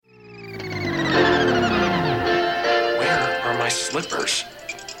slippers.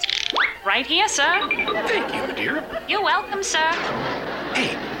 Right here, sir. Thank you, dear. You're welcome, sir.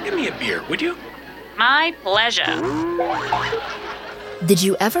 Hey, give me a beer, would you? My pleasure. Did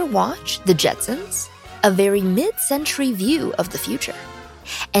you ever watch The Jetsons? A very mid-century view of the future.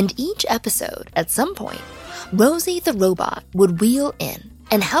 And each episode, at some point, Rosie the robot would wheel in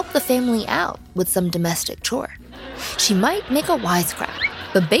and help the family out with some domestic chore. She might make a wisecrack,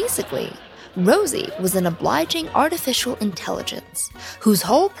 but basically, Rosie was an obliging artificial intelligence whose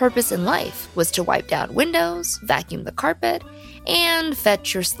whole purpose in life was to wipe down windows, vacuum the carpet, and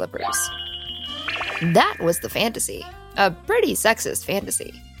fetch your slippers. That was the fantasy, a pretty sexist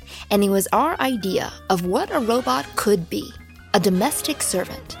fantasy. And it was our idea of what a robot could be, a domestic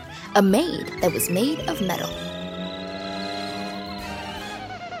servant, a maid that was made of metal.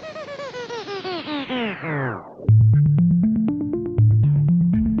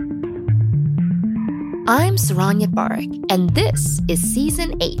 I'm Saranya Barak, and this is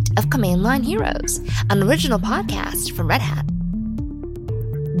Season 8 of Command Line Heroes, an original podcast from Red Hat.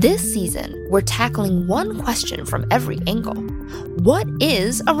 This season, we're tackling one question from every angle. What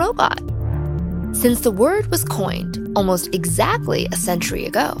is a robot? Since the word was coined almost exactly a century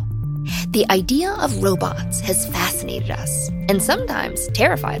ago, the idea of robots has fascinated us and sometimes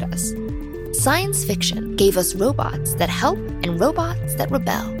terrified us. Science fiction gave us robots that help and robots that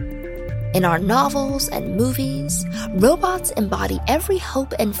rebel. In our novels and movies, robots embody every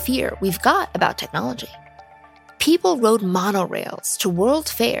hope and fear we've got about technology. People rode monorails to world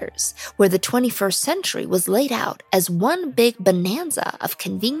fairs where the 21st century was laid out as one big bonanza of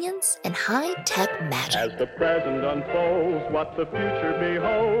convenience and high-tech magic. As the present unfolds, what the future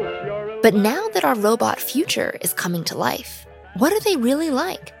beholds. But now that our robot future is coming to life, what are they really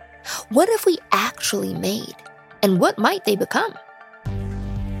like? What have we actually made? And what might they become?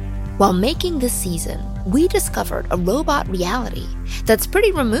 While making this season, we discovered a robot reality that's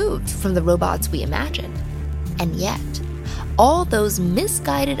pretty removed from the robots we imagined. And yet, all those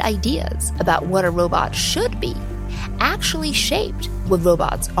misguided ideas about what a robot should be actually shaped what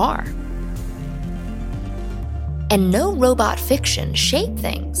robots are. And no robot fiction shaped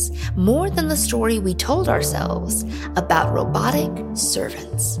things more than the story we told ourselves about robotic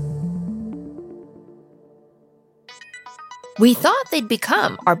servants. We thought they'd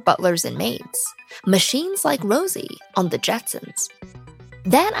become our butlers and maids, machines like Rosie on The Jetsons.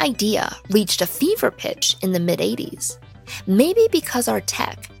 That idea reached a fever pitch in the mid-'80s, maybe because our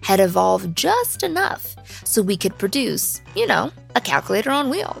tech had evolved just enough so we could produce, a calculator on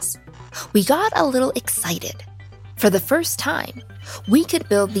wheels. We got a little excited. For the first time, we could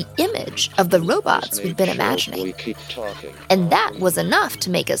build the image of the robots we'd been imagining. And that was enough to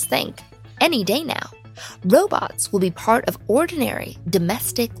make us think, any day now, robots will be part of ordinary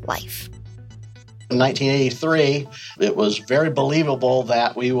domestic life. In 1983, it was very believable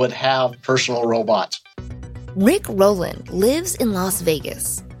that we would have personal robots. Rick Rowland lives in Las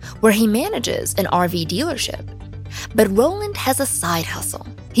Vegas, where he manages an RV dealership. But Rowland has a side hustle.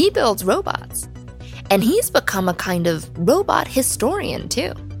 He builds robots. And he's become a kind of robot historian,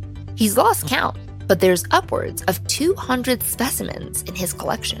 too. He's lost count, but there's upwards of 200 specimens in his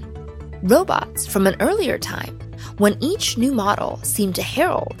collection. Robots from an earlier time, when each new model seemed to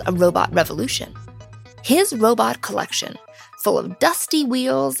herald a robot revolution. His robot collection, full of dusty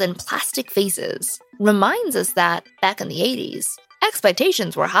wheels and plastic faces, reminds us that, back in the 80s,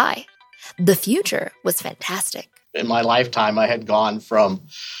 expectations were high. The future was fantastic. In my lifetime, I had gone from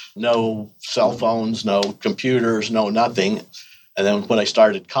no cell phones, no computers, no nothing. And then when I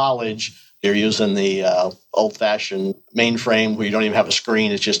started college, you're using the old-fashioned mainframe where you don't even have a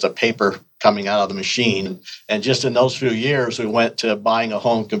screen. It's just a paper coming out of the machine. And just in those few years, we went to buying a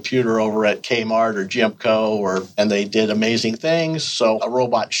home computer over at Kmart or Gemco, and they did amazing things. So a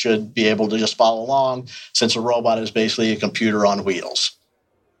robot should be able to just follow along, since a robot is basically a computer on wheels.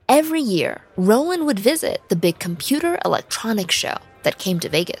 Every year, Rowland would visit the big computer electronics show that came to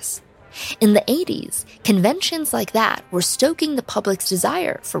Vegas. In the 80s, conventions like that were stoking the public's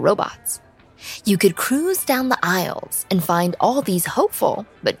desire for robots. You could cruise down the aisles and find all these hopeful,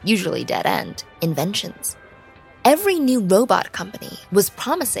 but usually dead-end, inventions. Every new robot company was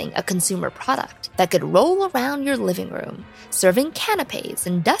promising a consumer product that could roll around your living room, serving canapes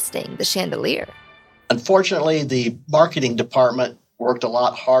and dusting the chandelier. Unfortunately, the marketing department worked a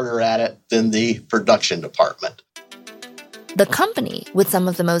lot harder at it than the production department. The company with some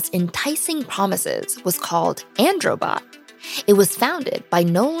of the most enticing promises was called Androbot. It was founded by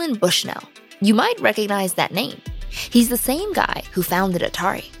Nolan Bushnell. You might recognize that name. He's the same guy who founded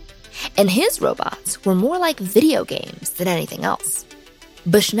Atari. And his robots were more like video games than anything else.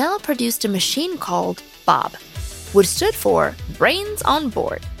 Bushnell produced a machine called Bob. which stood for Brains on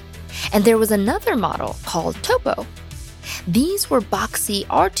Board. And there was another model called Topo. These were boxy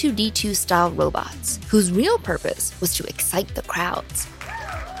R2-D2-style robots whose real purpose was to excite the crowds.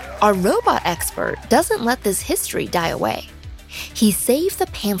 Our robot expert doesn't let this history die away. He saved the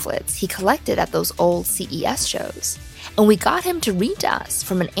pamphlets he collected at those old CES shows, and we got him to read to us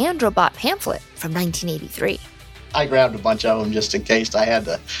from an Androbot pamphlet from 1983. I grabbed a bunch of them just in case I had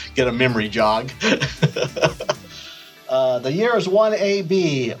to get a memory jog. The year is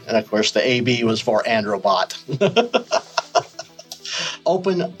 1AB, and of course the AB was for Androbot.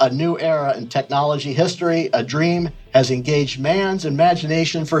 Open a new era in technology history. A dream has engaged man's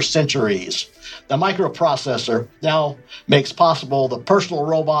imagination for centuries. The microprocessor now makes possible the personal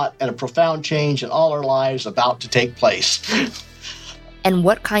robot and a profound change in all our lives about to take place. And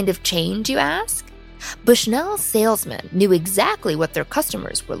what kind of change, you ask? Bushnell's salesmen knew exactly what their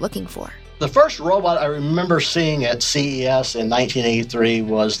customers were looking for. The first robot I remember seeing at CES in 1983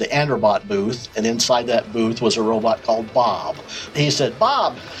 was the Androbot booth, and inside that booth was a robot called Bob. He said,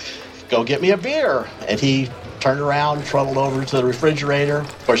 "Bob, go get me a beer." And he turned around, trundled over to the refrigerator.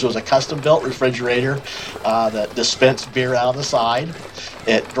 Of course, it was a custom-built refrigerator that dispensed beer out of the side.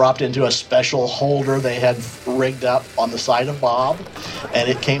 It dropped into a special holder they had rigged up on the side of Bob, and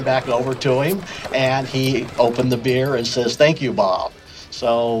it came back over to him, and he opened the beer and says, "Thank you, Bob."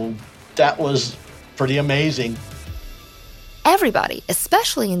 So that was pretty amazing. Everybody,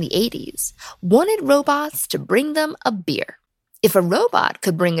 especially in the 80s, wanted robots to bring them a beer. If a robot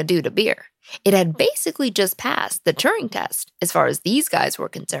could bring a dude a beer, it had basically just passed the Turing test as far as these guys were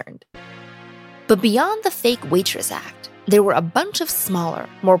concerned. But beyond the fake waitress act, there were a bunch of smaller,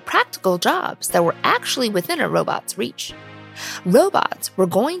 more practical jobs that were actually within a robot's reach. Robots were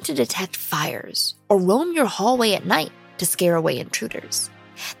going to detect fires or roam your hallway at night to scare away intruders.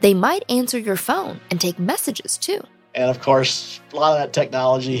 They might answer your phone and take messages too. And of course, a lot of that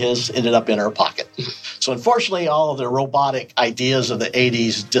technology has ended up in our pocket. So unfortunately, all of the robotic ideas of the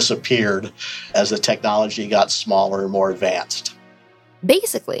 80s disappeared as the technology got smaller and more advanced.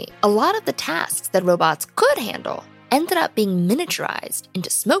 Basically, a lot of the tasks that robots could handle ended up being miniaturized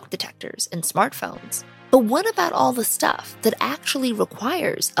into smoke detectors and smartphones. But what about all the stuff that actually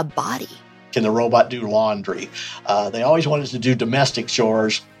requires a body? Can the robot do laundry? They always wanted to do domestic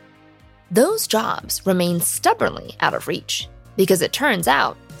chores. Those jobs remain stubbornly out of reach because it turns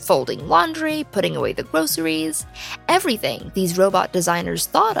out folding laundry, putting away the groceries, everything these robot designers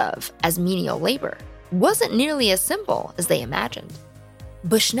thought of as menial labor wasn't nearly as simple as they imagined.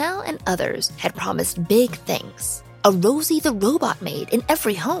 Bushnell and others had promised big things, a Rosie the robot maid in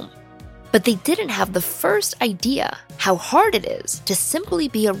every home. But they didn't have the first idea how hard it is to simply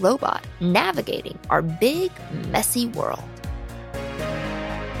be a robot navigating our big, messy world.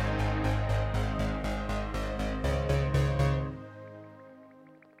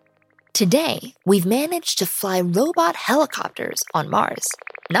 Today, we've managed to fly robot helicopters on Mars.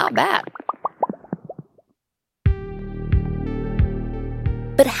 Not bad.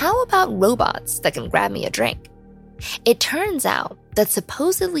 But how about robots that can grab me a drink? It turns out that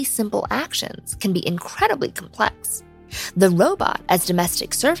supposedly simple actions can be incredibly complex. The robot as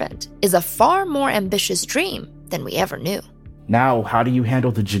domestic servant is a far more ambitious dream than we ever knew. Now, how do you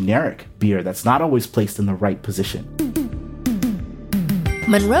handle the generic beer that's not always placed in the right position?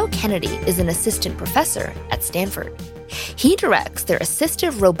 Monroe Kennedy is an assistant professor at Stanford. He directs their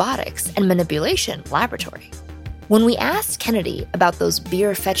assistive robotics and manipulation laboratory. When we asked Kennedy about those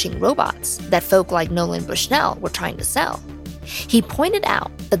beer-fetching robots that folk like Nolan Bushnell were trying to sell, he pointed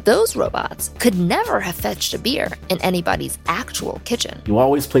out that those robots could never have fetched a beer in anybody's actual kitchen. You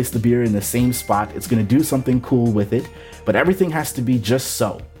always place the beer in the same spot. It's going to do something cool with it, but everything has to be just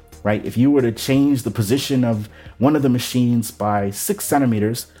so, right? If you were to change the position of one of the machines by 6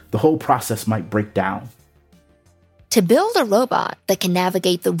 centimeters, the whole process might break down. To build a robot that can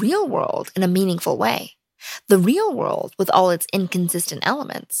navigate the real world in a meaningful way, the real world with all its inconsistent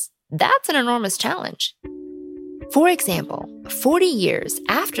elements, that's an enormous challenge. For example, 40 years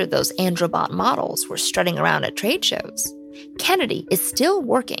after those Androbot models were strutting around at trade shows, Kennedy is still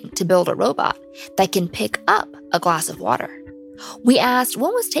working to build a robot that can pick up a glass of water. We asked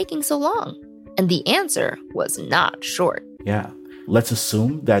what was taking so long, and the answer was not short. Yeah, let's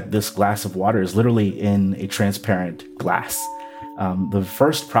assume that this glass of water is literally in a transparent glass. The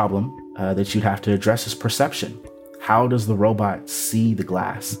first problem that you'd have to address is perception. How does the robot see the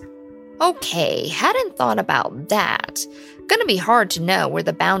glass? Okay, hadn't thought about that. Gonna be hard to know where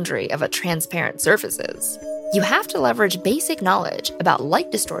the boundary of a transparent surface is. You have to leverage basic knowledge about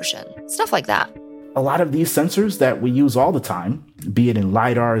light distortion, stuff like that. a lot of these sensors that we use all the time, be it in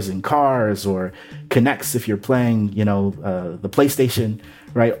LiDARs in cars or Kinects if you're playing, the PlayStation,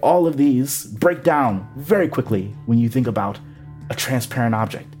 right? All of these break down very quickly when you think about a transparent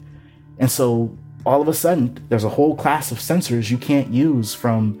object. And so all of a sudden, there's a whole class of sensors you can't use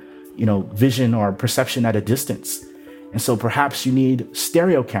from, vision or perception at a distance. And so perhaps you need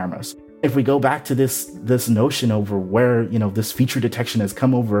stereo cameras. If we go back to this notion over where, this feature detection has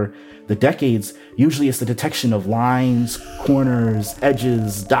come over the decades, usually it's the detection of lines, corners,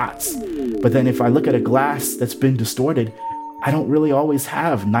 edges, dots. But then if I look at a glass that's been distorted, I don't really always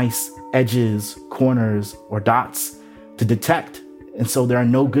have nice edges, corners, or dots to detect. And so there are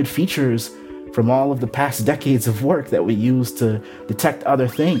no good features from all of the past decades of work that we use to detect other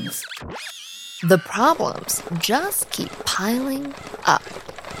things. The problems just keep piling up.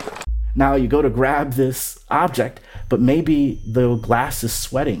 Now you go to grab this object, but maybe the glass is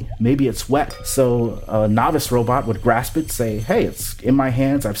sweating. Maybe it's wet. So a novice robot would grasp it, say, hey, it's in my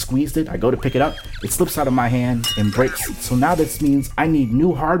hands. I've squeezed it. I go to pick it up. It slips out of my hand and breaks. So now this means I need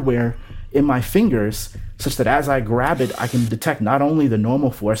new hardware in my fingers such that as I grab it, I can detect not only the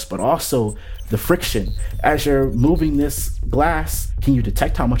normal force, but also the friction. As you're moving this glass, can you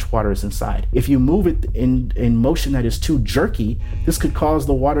detect how much water is inside? If you move it in motion that is too jerky, this could cause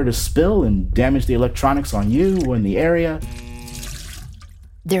the water to spill and damage the electronics on you or in the area.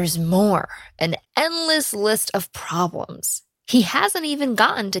 There's more, an endless list of problems. He hasn't even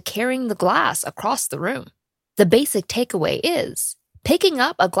gotten to carrying the glass across the room. The basic takeaway is, picking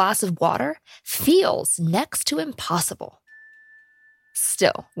up a glass of water feels next to impossible.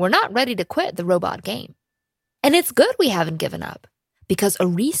 Still, we're not ready to quit the robot game. And it's good we haven't given up, because a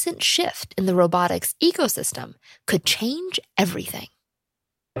recent shift in the robotics ecosystem could change everything.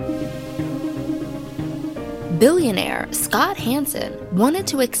 Billionaire Scott Hansen wanted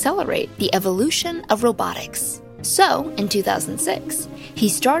to accelerate the evolution of robotics. So, in 2006, he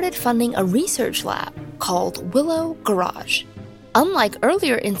started funding a research lab called Willow Garage. Unlike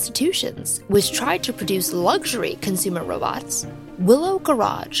earlier institutions, which tried to produce luxury consumer robots, Willow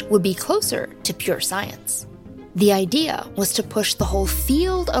Garage would be closer to pure science. The idea was to push the whole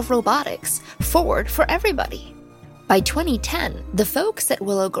field of robotics forward for everybody. By 2010, the folks at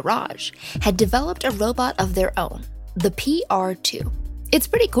Willow Garage had developed a robot of their own, the PR2. It's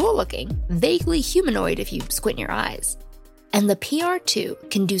pretty cool looking, vaguely humanoid if you squint your eyes. And the PR2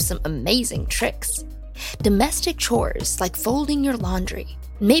 can do some amazing tricks. Domestic chores like folding your laundry,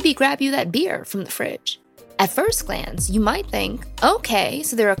 maybe grab you that beer from the fridge. At first glance, you might think, okay,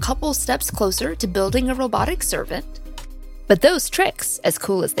 so they're a couple steps closer to building a robotic servant. But those tricks, as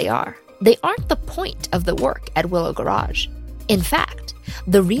cool as they aren't the point of the work at Willow Garage. In fact,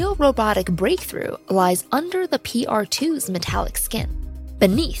 the real robotic breakthrough lies under the PR2's metallic skin,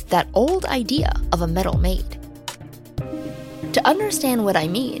 beneath that old idea of a metal maid. To understand what I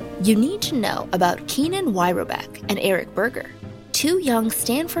mean, you need to know about Keenan Weirobeck and Eric Berger, two young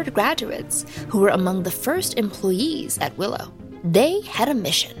Stanford graduates who were among the first employees at Willow. They had a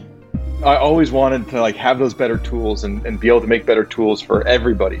mission. I always wanted to have those better tools and be able to make better tools for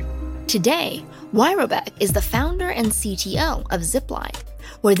everybody. Today, Weirobeck is the founder and CTO of Zipline,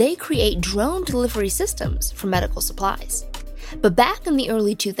 where they create drone delivery systems for medical supplies. But back in the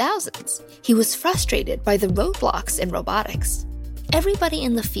early 2000s, he was frustrated by the roadblocks in robotics. Everybody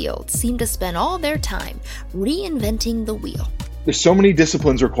in the field seemed to spend all their time reinventing the wheel. There's so many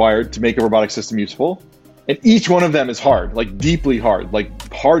disciplines required to make a robotic system useful, and each one of them is hard, deeply hard,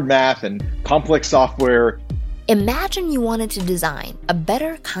 hard math and complex software. Imagine you wanted to design a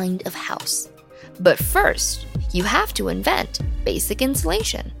better kind of house. But first, you have to invent basic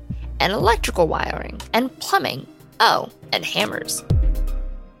insulation, and electrical wiring, and plumbing, and hammers.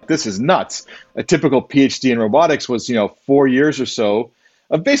 This is nuts. A typical PhD in robotics was, 4 years or so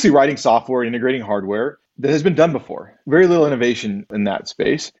of basically writing software, integrating hardware that has been done before. Very little innovation in that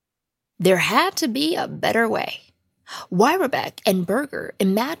space. There had to be a better way. Weirobeck and Berger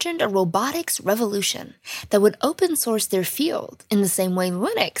imagined a robotics revolution that would open source their field in the same way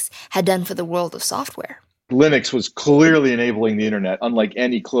Linux had done for the world of software. Linux was clearly enabling the internet, unlike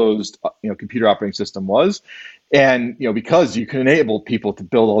any closed computer operating system was. And because you can enable people to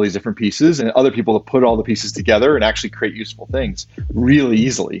build all these different pieces and other people to put all the pieces together and actually create useful things really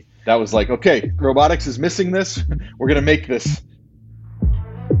easily. That was okay, robotics is missing this. We're going to make this.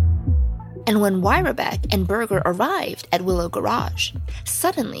 And when Weirobeck and Berger arrived at Willow Garage,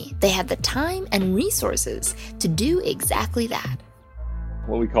 suddenly they had the time and resources to do exactly that.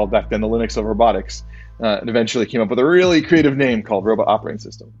 What we called back then the Linux of robotics. And eventually came up with a really creative name called Robot Operating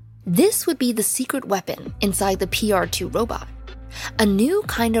System. This would be the secret weapon inside the PR2 robot. a new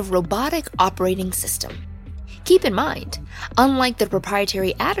kind of robotic operating system. Keep in mind, unlike the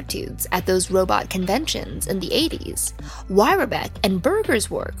proprietary attitudes at those robot conventions in the 80s, Weyrbeck and Berger's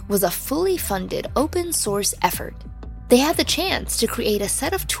work was a fully funded open source effort. They had the chance to create a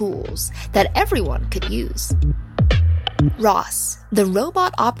set of tools that everyone could use. ROS, the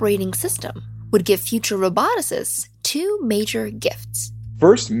robot operating system, would give future roboticists two major gifts.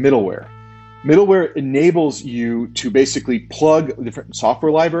 First, middleware. Middleware enables you to basically plug different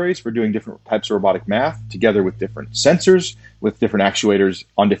software libraries for doing different types of robotic math together with different sensors, with different actuators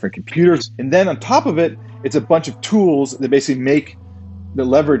on different computers. And then on top of it, it's a bunch of tools that basically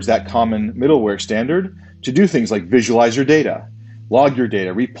leverage that common middleware standard to do things like visualize your data, log your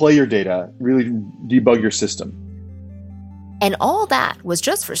data, replay your data, really debug your system. And all that was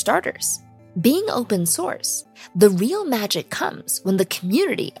just for starters. Being open source, the real magic comes when the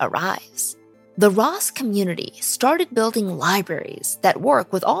community arrives. The ROS community started building libraries that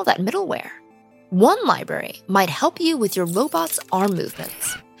work with all that middleware. One library might help you with your robot's arm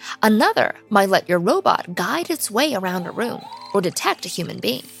movements. Another might let your robot guide its way around a room or detect a human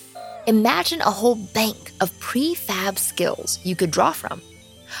being. Imagine a whole bank of prefab skills you could draw from.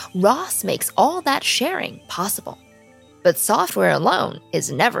 ROS makes all that sharing possible. But software alone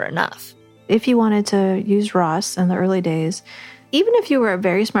is never enough. If you wanted to use ROS in the early days, even if you were a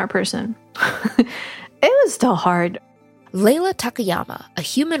very smart person, it was still hard. Leila Takayama, a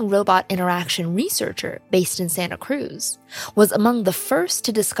human-robot interaction researcher based in Santa Cruz, was among the first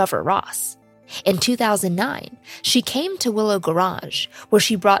to discover ROS. In 2009, she came to Willow Garage, where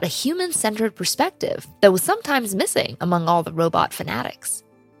she brought a human-centered perspective that was sometimes missing among all the robot fanatics.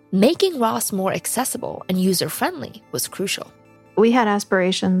 Making ROS more accessible and user-friendly was crucial. We had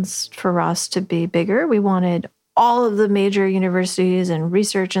aspirations for ROS to be bigger. We wanted all of the major universities and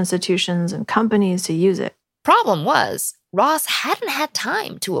research institutions and companies to use it. Problem was, ROS hadn't had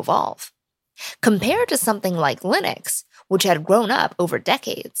time to evolve. Compared to something like Linux, which had grown up over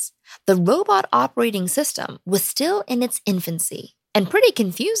decades, the robot operating system was still in its infancy and pretty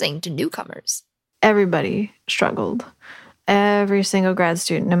confusing to newcomers. Everybody struggled. Every single grad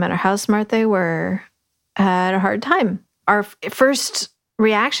student, no matter how smart they were, had a hard time. Our first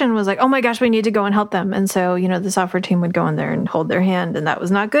reaction was like, oh my gosh, we need to go and help them. And so, the software team would go in there and hold their hand, and that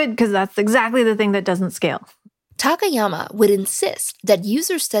was not good because that's exactly the thing that doesn't scale. Takayama would insist that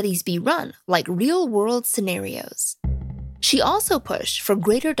user studies be run like real-world scenarios. She also pushed for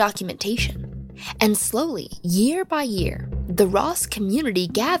greater documentation. And slowly, year by year, the ROS community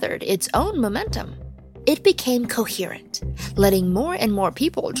gathered its own momentum. It became coherent, letting more and more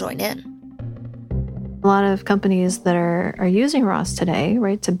people join in. A lot of companies that are using ROS today,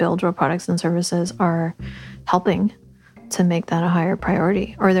 right, to build real products and services are helping to make that a higher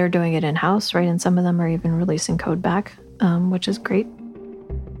priority. Or they're doing it in-house, right? And some of them are even releasing code back, which is great.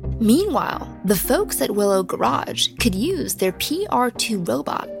 Meanwhile, the folks at Willow Garage could use their PR2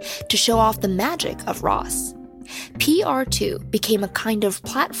 robot to show off the magic of ROS. PR2 became a kind of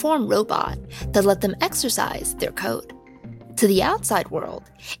platform robot that let them exercise their code. To the outside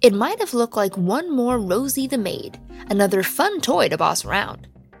world, it might have looked like one more Rosie the maid, another fun toy to boss around.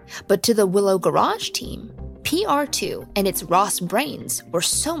 But to the Willow Garage team, PR2 and its ROS brains were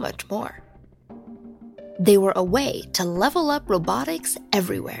so much more. They were a way to level up robotics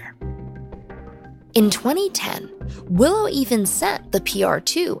everywhere. In 2010, Willow even sent the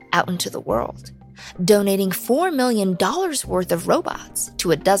PR2 out into the world, donating $4 million worth of robots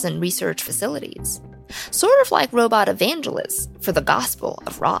to a dozen research facilities. Sort of like robot evangelists for the gospel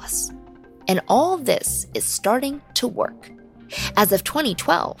of ROS. And all this is starting to work. As of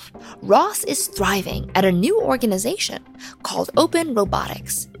 2012, ROS is thriving at a new organization called Open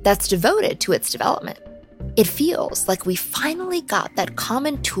Robotics that's devoted to its development. It feels like we finally got that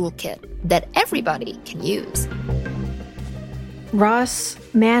common toolkit that everybody can use. ROS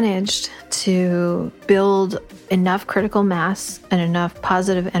managed to build enough critical mass and enough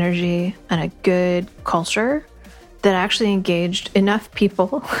positive energy and a good culture that actually engaged enough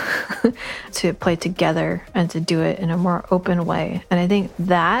people to play together and to do it in a more open way. And I think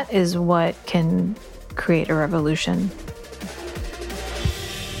that is what can create a revolution.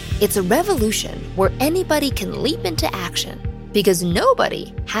 It's a revolution where anybody can leap into action because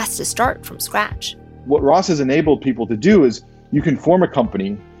nobody has to start from scratch. What ROS has enabled people to do is you can form a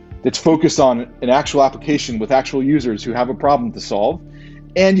company that's focused on an actual application with actual users who have a problem to solve,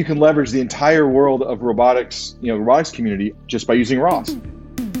 and you can leverage the entire world of robotics, robotics community just by using ROS.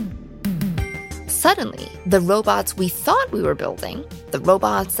 Suddenly, the robots we thought we were building, the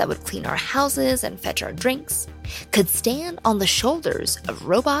robots that would clean our houses and fetch our drinks, could stand on the shoulders of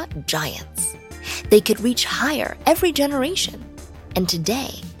robot giants. They could reach higher every generation, And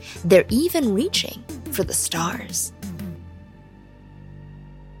today, they're even reaching for the stars.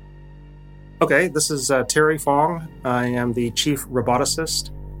 Okay, this is Terry Fong. I am the Chief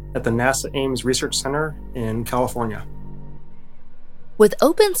Roboticist at the NASA Ames Research Center in California. With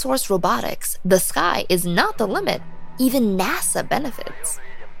open source robotics, the sky is not the limit. Even NASA benefits.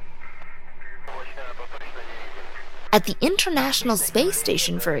 At the International Space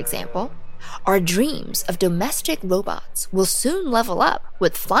Station, for example, our dreams of domestic robots will soon level up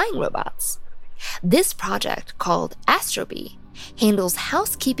with flying robots. This project, called Astrobee, handles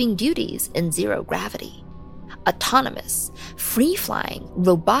housekeeping duties in zero gravity. Autonomous, free-flying,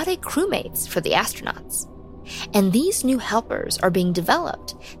 robotic crewmates for the astronauts. And these new helpers are being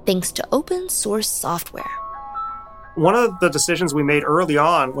developed thanks to open source software. One of the decisions we made early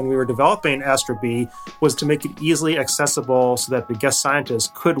on when we were developing Astrobee was to make it easily accessible so that the guest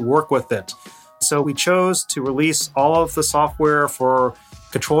scientists could work with it. So we chose to release all of the software for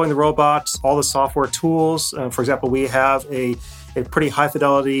controlling the robots, all the software tools. For example, we have a pretty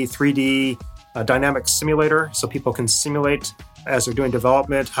high-fidelity 3D dynamic simulator, so people can simulate as they're doing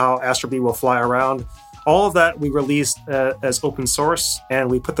development how Astrobee will fly around. All of that we released as open source,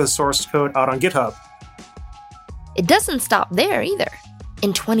 and we put the source code out on GitHub. It doesn't stop there either.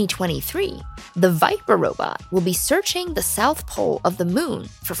 In 2023, the Viper robot will be searching the south pole of the moon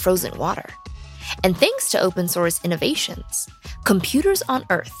for frozen water. And thanks to open source innovations, computers on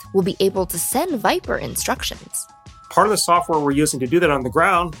Earth will be able to send Viper instructions. Part of the software we're using to do that on the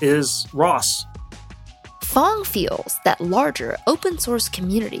ground is ROS. Fong feels that larger open source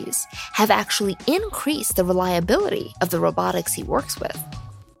communities have actually increased the reliability of the robotics he works with.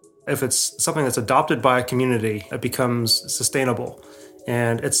 If it's something that's adopted by a community, it becomes sustainable.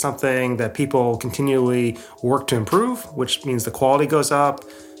 And it's something that people continually work to improve, which means the quality goes up.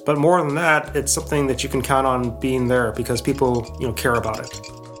 But more than that, it's something that you can count on being there because people, care about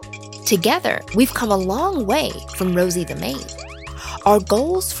it. Together, we've come a long way from Rosie the maid. Our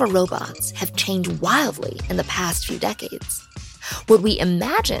goals for robots have changed wildly in the past few decades. What we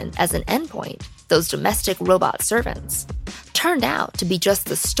imagined as an endpoint, those domestic robot servants, turned out to be just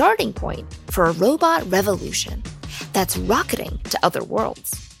the starting point for a robot revolution that's rocketing to other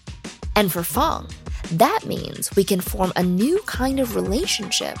worlds. And for Fong, that means we can form a new kind of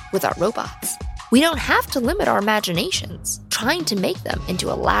relationship with our robots. We don't have to limit our imaginations, trying to make them into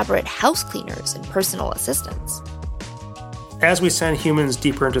elaborate house cleaners and personal assistants. As we send humans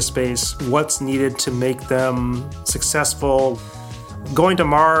deeper into space, what's needed to make them successful? Going to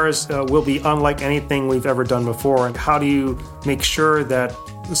Mars will be unlike anything we've ever done before. And how do you make sure that,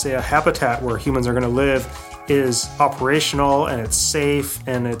 say, a habitat where humans are going to live is operational and it's safe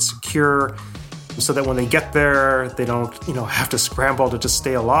and it's secure so that when they get there, they don't, have to scramble to just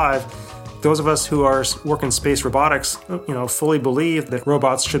stay alive? Those of us who are working space robotics, fully believe that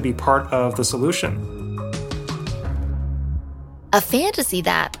robots should be part of the solution. A fantasy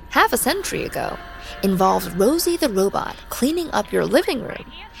that, half a century ago, involved Rosie the robot cleaning up your living room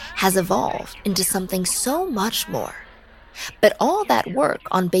has evolved into something so much more. But all that work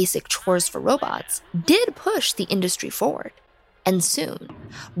on basic chores for robots did push the industry forward. And soon,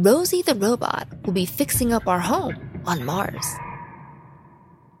 Rosie the robot will be fixing up our home on Mars.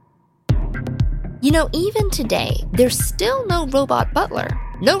 Even today, there's still no robot butler,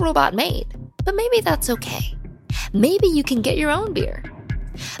 no robot maid. But maybe that's okay. Maybe you can get your own beer.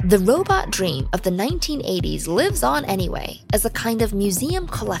 The robot dream of the 1980s lives on anyway as a kind of museum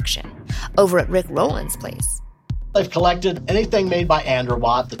collection over at Rick Rowland's place. They've collected anything made by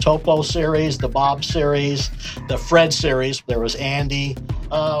Androbot, the Topo series, the Bob series, the Fred series. There was Andy.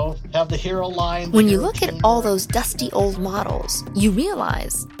 Have the Hero line. When you look at all those dusty old models, you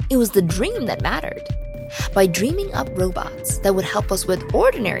realize it was the dream that mattered. By dreaming up robots that would help us with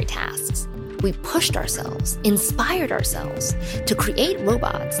ordinary tasks, we pushed ourselves, inspired ourselves to create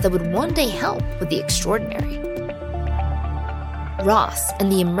robots that would one day help with the extraordinary. ROS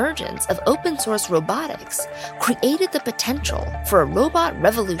and the emergence of open source robotics created the potential for a robot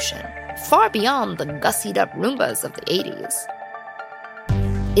revolution far beyond the gussied up Roombas of the 80s.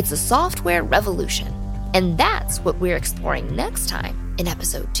 It's a software revolution, and that's what we're exploring next time in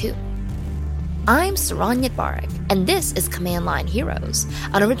episode 2. I'm Saron Yitbarek, and this is Command Line Heroes,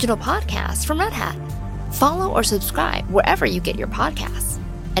 an original podcast from Red Hat. Follow or subscribe wherever you get your podcasts.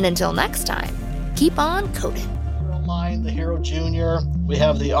 And until next time, keep on coding. Line, the Hero Junior. We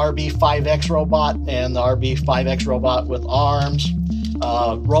have the RB5X robot and the RB5X robot with arms.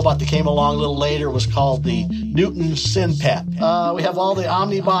 Robot that came along a little later was called the Newton SynPet. We have all the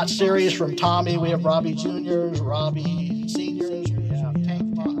Omnibot series from Tommy. We have Robbie Juniors, Robbie Seniors,